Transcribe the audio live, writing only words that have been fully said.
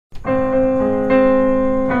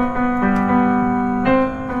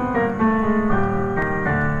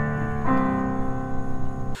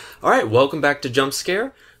Alright, welcome back to Jump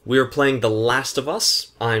Scare. We are playing The Last of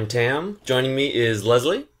Us. I'm Tam. Joining me is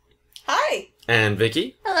Leslie. Hi. And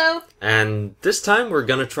Vicky. Hello. And this time we're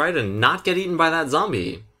gonna try to not get eaten by that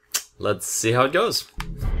zombie. Let's see how it goes.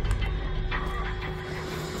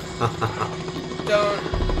 Don't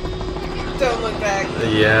look back.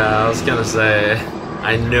 Yeah, I was gonna say,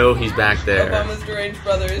 I know he's back there. Obama's deranged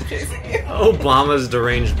brother is chasing you. Obama's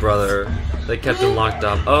deranged brother. They kept him locked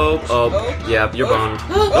up. Yeah, you're boned.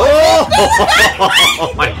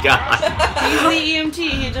 Oh my god. He's the EMT,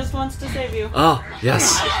 he just wants to save you. Oh,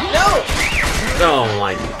 yes. No! Oh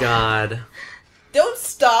my god. Don't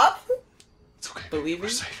stop! It's okay. Believe We're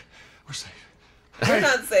me? safe. We're safe. You're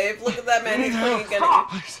not safe. Look at that man. He's pointing a gun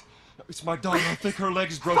Stop! at Please. It's my daughter. I think her leg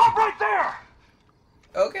is broken. Stop right there!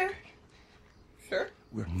 you. Okay. Sure.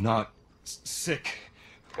 We're not sick.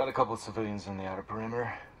 Got a couple of civilians on the outer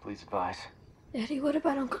perimeter. Please advise. Daddy, what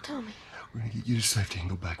about Uncle Tommy? We're gonna get you to safety and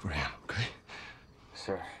go back for him, okay?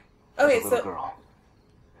 Sir. Okay, there's a little so... girl.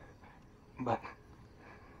 But...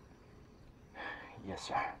 Yes,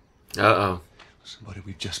 sir. Uh-oh. Somebody,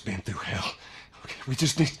 we've just been through hell. Okay, we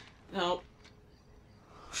just need... No.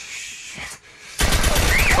 Shit.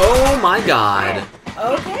 Oh my god.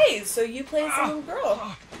 Okay, so you play as a little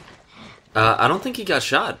girl. I don't think he got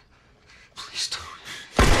shot. Please don't.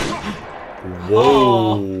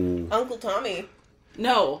 Whoa. Uncle Tommy.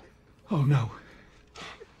 No. Oh, no.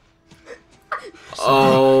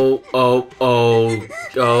 Oh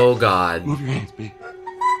god. Move your hands, baby.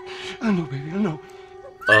 I know, baby, I know.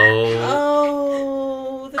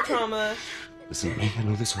 Oh. Oh, the trauma. Listen to me, I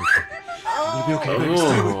know this hurts. You're gonna be okay, baby.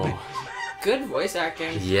 Stay with me. Good voice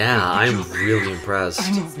acting. Yeah, I'm really impressed.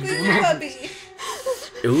 I know, baby, I know. Puppy.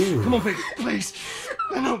 Ooh. Come on, baby, please.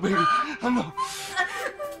 I know, baby, I know.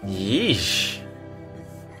 Yeesh.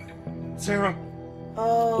 Sarah,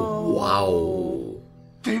 Oh. Wow.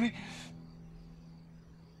 baby.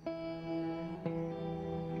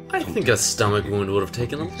 I think a stomach wound would have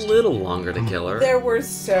taken a little longer to kill her. There were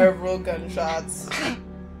several gunshots.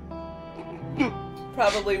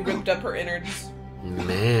 Probably ripped up her innards.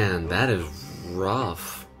 Man, that is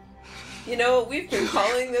rough. You know, we've been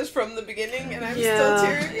calling this from the beginning, and I'm still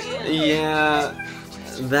tearing. Yeah,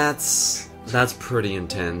 that's pretty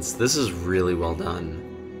intense. This is really well done.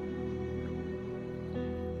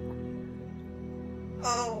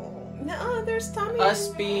 Oh, no, there's Tommy. Us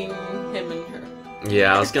being him and her.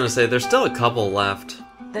 Yeah, I was gonna say, there's still a couple left.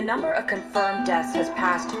 The number of confirmed deaths has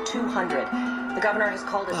passed 200. The governor has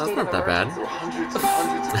called a Oh, state that's of not that bad. emergency. Hundreds of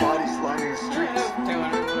bodies lining the streets.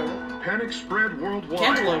 Panic spread worldwide.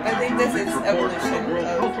 Cantaloupe. I think this is evolution World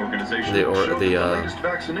Health of... Organization The latest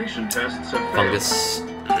vaccination tests have failed. Fungus.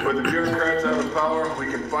 With the bureaucrats out of power, we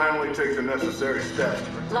can finally take the necessary steps.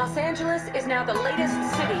 Los Angeles is now the latest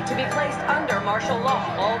city to be placed under martial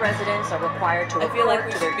law. All residents are required to I feel like report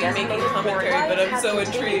we to their should be making designated commentary, port. but I'm Life so has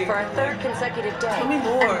continued intrigued. for a third consecutive day. Tell me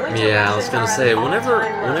more. And winter Yeah, I was rations gonna are say, at whenever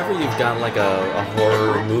all-time low. you've got like a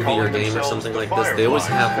horror movie or game or something like this, they always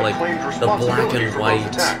have like the black and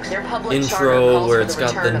white Their public charter intro calls where for it's the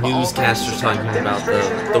got the return of all newscasters talking about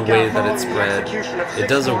the way that it's spread. It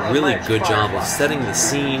does a really good job of setting the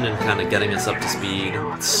scene and kind of getting us up to speed.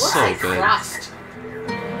 It's so good. Frost.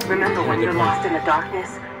 Remember when Good you're point. lost in the darkness?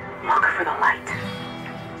 Look for the light.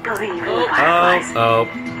 Believe in the fireflies. Oh.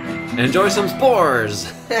 Enjoy some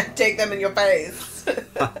spores! Take them in your face.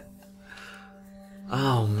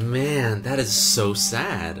 Oh man, that is so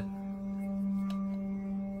sad.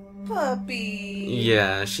 Puppy.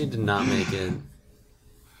 Yeah, she did not make it.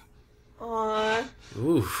 Aww.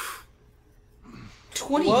 Oof.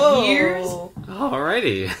 20 Whoa. years?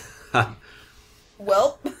 Alrighty.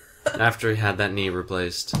 Welp. After he had that knee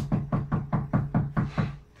replaced.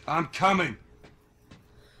 I'm coming.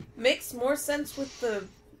 Makes more sense with the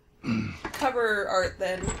cover art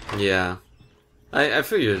then. Yeah. I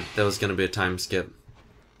figured that was gonna be a time skip.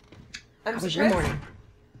 I'm How was your surprised. morning?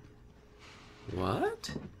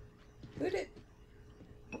 What? Who did?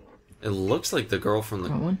 It looks like the girl from the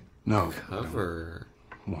Want one? No. cover.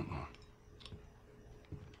 Want one.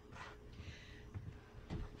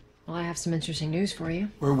 Well, I have some interesting news for you.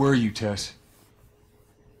 Where were you, Tess?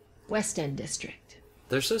 West End District.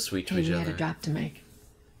 They're so sweet to Hey, each you had a other. drop to make.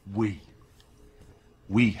 We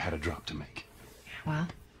had a drop to make. Well,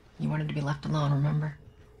 you wanted to be left alone, remember?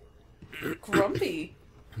 Grumpy.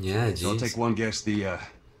 Yeah, I'll jeez. take one guess. The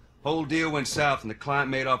whole deal went south and the client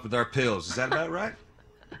made off with our pills. Is that about right?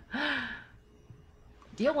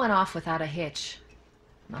 Deal went off without a hitch.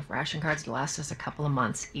 Enough ration cards to last us a couple of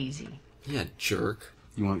months, easy. Yeah, jerk.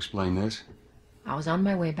 You want to explain this? I was on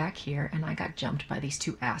my way back here, and I got jumped by these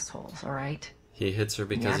two assholes, all right? He hits her Yeah,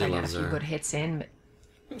 because they he got a loves few her. good hits in, but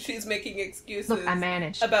She's making excuses Look, I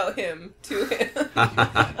managed. about him to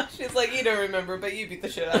him. She's like, you don't remember, but you beat the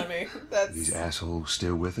shit out of me. That's... These assholes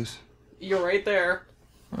still with us? You're right there.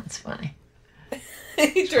 That's funny.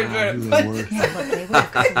 He turns around and punches. Yeah, look, they were a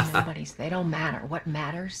couple of nobodies. They don't matter. What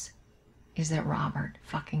matters is that Robert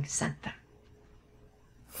fucking sent them.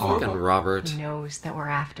 Fucking Robert. He knows that we're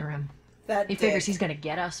after him. That He dick. figures he's gonna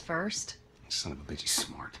get us first. Son of a bitch, he's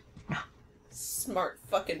smart. Smart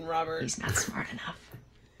fucking Robert. He's not smart enough.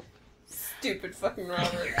 Stupid fucking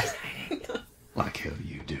Robert. Like hell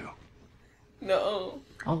you do. No.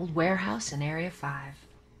 Old warehouse in Area 5.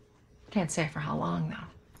 Can't say for how long, though.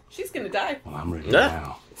 She's gonna die. Well, I'm ready Yeah.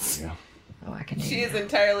 now. Yeah. Oh, I can hear She you is now.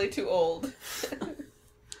 entirely too old.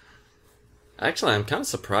 Actually, I'm kind of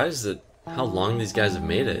surprised at how long these guys have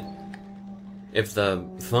made it. If the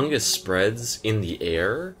fungus spreads in the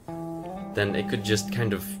air, then it could just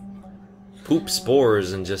kind of poop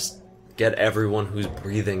spores and just get everyone who's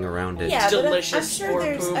breathing around it. Yeah, but Delicious I'm sure spore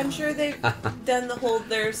there's. poop. I'm sure they've done the whole.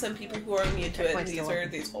 There are some people who are immune to it. And these are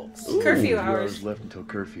these folks. Curfew hours. left until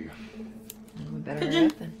curfew. We better Pigeon. hurry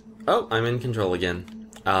up then. Oh, I'm in control again.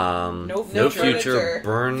 No No future.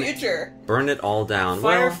 future. Burn it all down.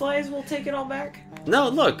 Fireflies will take it all back.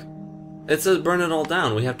 Well, no, look. It says burn it all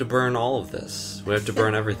down. We have to burn all of this. We have to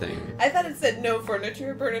burn everything. I thought it said no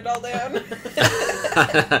furniture, burn it all down.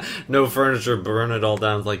 No furniture, burn it all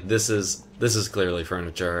down. Like this is clearly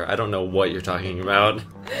furniture. I don't know what you're talking about.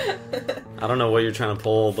 I don't know what you're trying to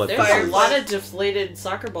pull, but There's Fire a lot of deflated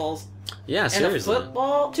soccer balls. yeah, And seriously. a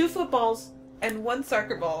football. 2 footballs. And one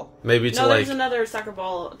soccer ball. Maybe to No, like there's another soccer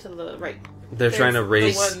ball to the right. they're trying to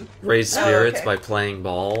there's the raise one. raise Oh, spirits okay. by playing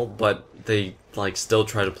ball, but they like still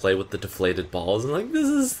try to play with the deflated balls and like this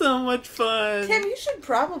is so much fun. Tim, you should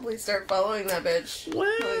probably start following that bitch. Well,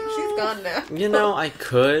 Like, she's gone now. You know, I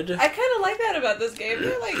could. I kind of like that about this game.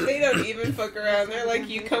 They're like, they don't even fuck around. They're like,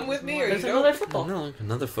 you come with me or you There's don't. another football. No, like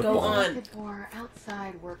another football. on. For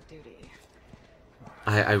outside work duty.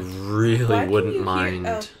 I really Why can wouldn't you hear-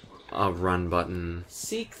 mind a run button.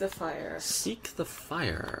 Seek the fire. Seek the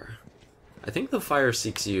fire. I think the fire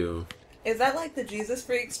seeks you. Is that like the Jesus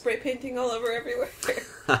freak spray painting all over everywhere?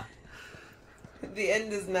 The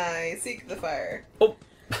end is nigh. Seek the fire. Oh.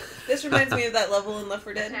 This reminds me of that level in Left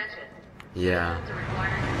 4 Dead. Yeah.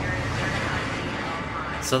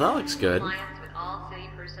 So that looks good. Look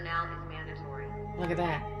at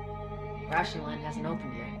that. Ration line hasn't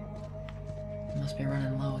opened yet. Must be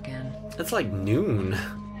running low again. It's like noon.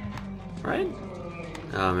 Right?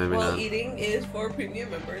 Oh, maybe Well, not. eating is for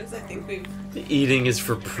premium members. I think we've... Eating is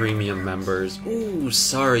for premium members. Ooh,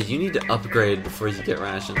 sorry, you need to upgrade before you get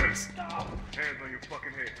rations. Hands on your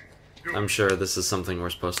fucking head. Do I'm sure this is something we're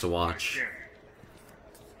supposed to watch.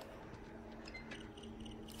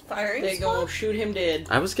 Firing They squad? go shoot him dead.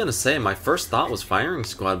 I was gonna say, my first thought was firing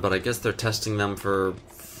squad, but I guess they're testing them for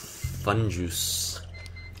fun juice.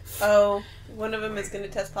 Oh, one of them is going to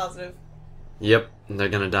test positive. Yep, they're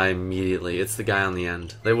gonna die immediately. It's the guy on the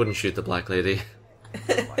end. They wouldn't shoot the black lady.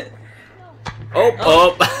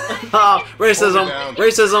 Oh! Racism!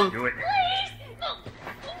 Racism! it.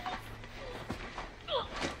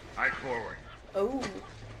 Eyes forward. Oh.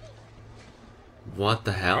 What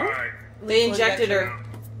the hell? Alright. They injected her.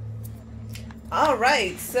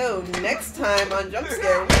 Alright, so next time on Jump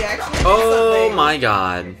Scare, we actually do Oh something. my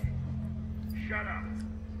god. Shut up.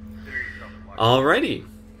 There you go. Alrighty.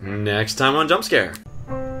 Next time on Jump Scare.